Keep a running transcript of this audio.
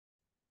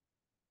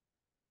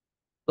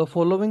The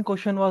following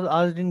question was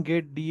asked in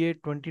GATE DA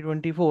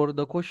 2024.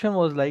 The question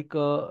was like,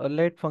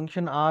 let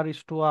function R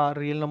is to R,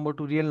 real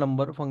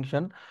number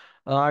function.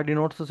 R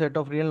denotes a set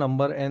of real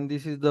number, and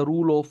this is the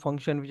rule of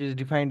function which is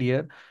defined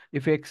here.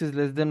 If x is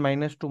less than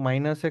minus 2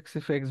 minus x,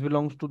 if x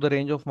belongs to the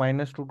range of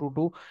minus 2 to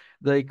 2,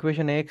 the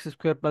equation ax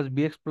square plus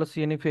bx plus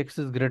c, and if x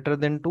is greater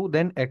than 2,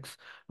 then x.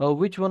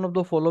 Which one of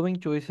the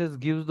following choices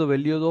gives the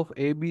values of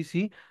a, b,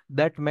 c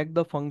that make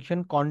the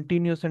function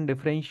continuous and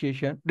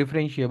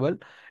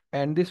differentiable?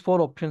 And these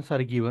four options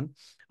are given.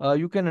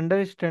 You can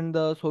understand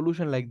the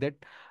solution like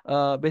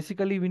that.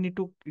 Basically, we need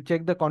to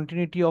check the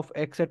continuity of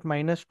x at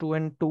minus 2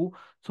 and 2.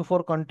 So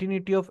for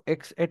continuity of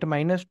x at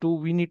minus 2,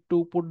 we need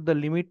to put the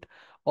limit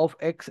of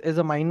x as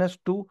a minus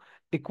 2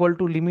 equal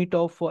to limit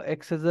of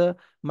x as a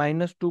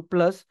minus 2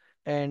 plus,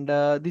 and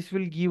this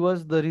will give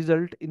us the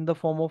result in the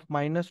form of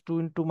minus 2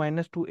 into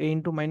minus 2 a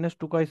into minus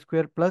 2 chi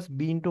square plus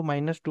b into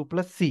minus 2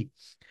 plus c.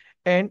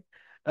 And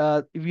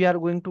we are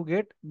going to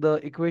get the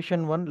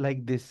equation 1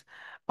 like this.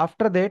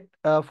 After that,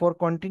 for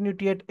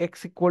continuity at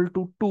x equal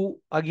to 2,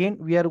 again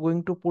we are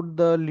going to put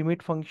the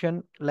limit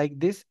function like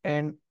this,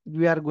 and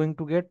we are going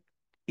to get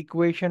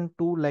equation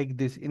 2 like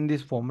this in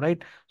this form,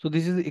 right? So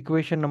this is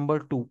equation number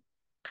 2.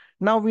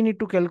 Now we need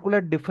to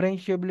calculate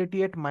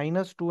differentiability at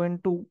minus 2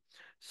 and 2.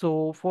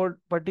 So for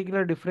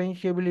particular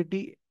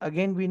differentiability,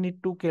 again we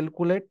need to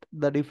calculate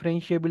the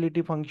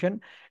differentiability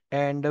function,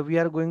 and we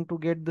are going to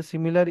get the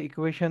similar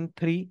equation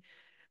 3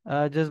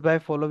 just by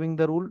following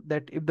the rule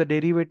that if the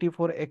derivative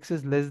for x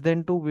is less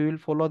than 2, we will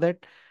follow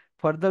that.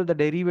 Further, the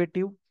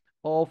derivative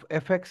of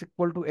fx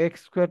equal to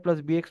x square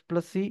plus bx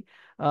plus c,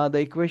 the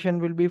equation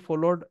will be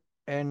followed,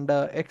 and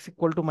x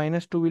equal to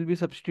minus 2 will be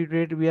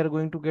substituted. We are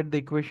going to get the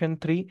equation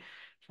 3.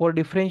 For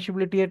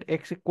differentiability at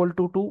x equal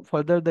to 2,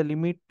 further the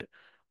limit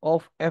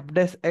of f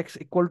dash x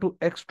equal to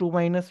x2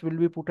 minus will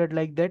be put at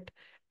like that,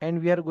 and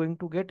we are going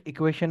to get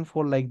equation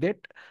 4 like that.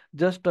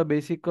 Just a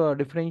basic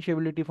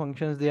differentiability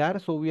functions they are.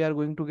 So we are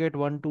going to get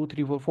 1, 2,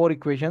 3, 4, 4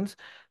 equations.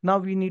 Now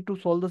we need to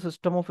solve the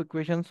system of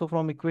equations. So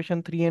from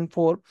equation 3 and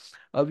 4,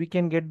 we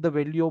can get the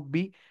value of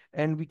b,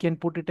 and we can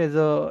put it as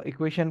a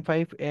equation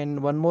 5, and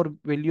one more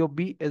value of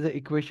b as a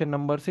equation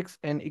number 6,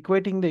 and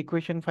equating the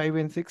equation 5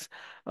 and 6,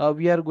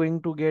 we are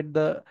going to get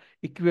the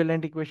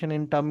equivalent equation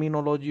in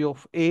terminology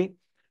of a.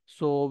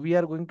 So we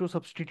are going to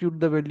substitute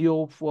the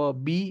value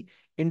of b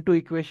into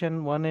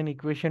equation 1 and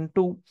equation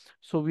 2.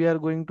 So we are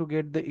going to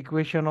get the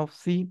equation of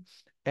c,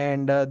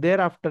 and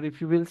thereafter,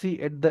 if you will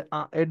see at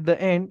the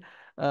end,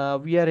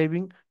 we are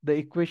having the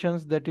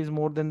equations that is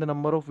more than the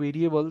number of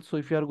variables. So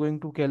if you are going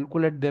to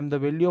calculate them, the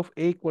value of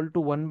a equal to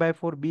 1 by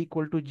 4, b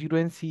equal to 0,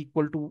 and c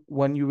equal to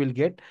 1 you will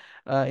get.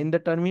 In the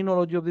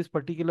terminology of this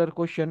particular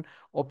question,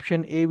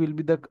 option a will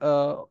be the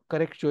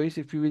correct choice.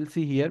 If you will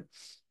see here,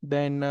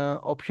 then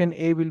option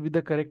a will be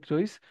the correct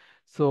choice.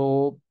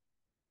 So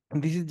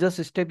this is just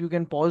a step. You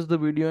can pause the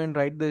video and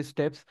write the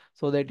steps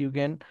so that you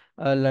can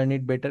learn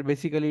it better.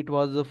 Basically, it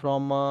was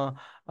from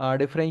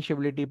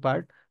differentiability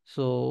part.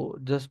 So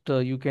just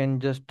you can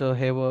just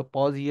have a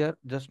pause here,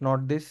 just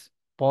not this,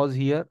 pause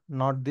here,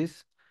 not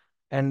this,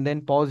 and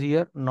then pause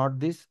here, not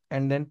this,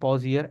 and then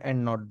pause here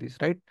and not this,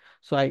 right?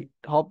 So I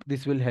hope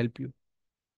this will help you.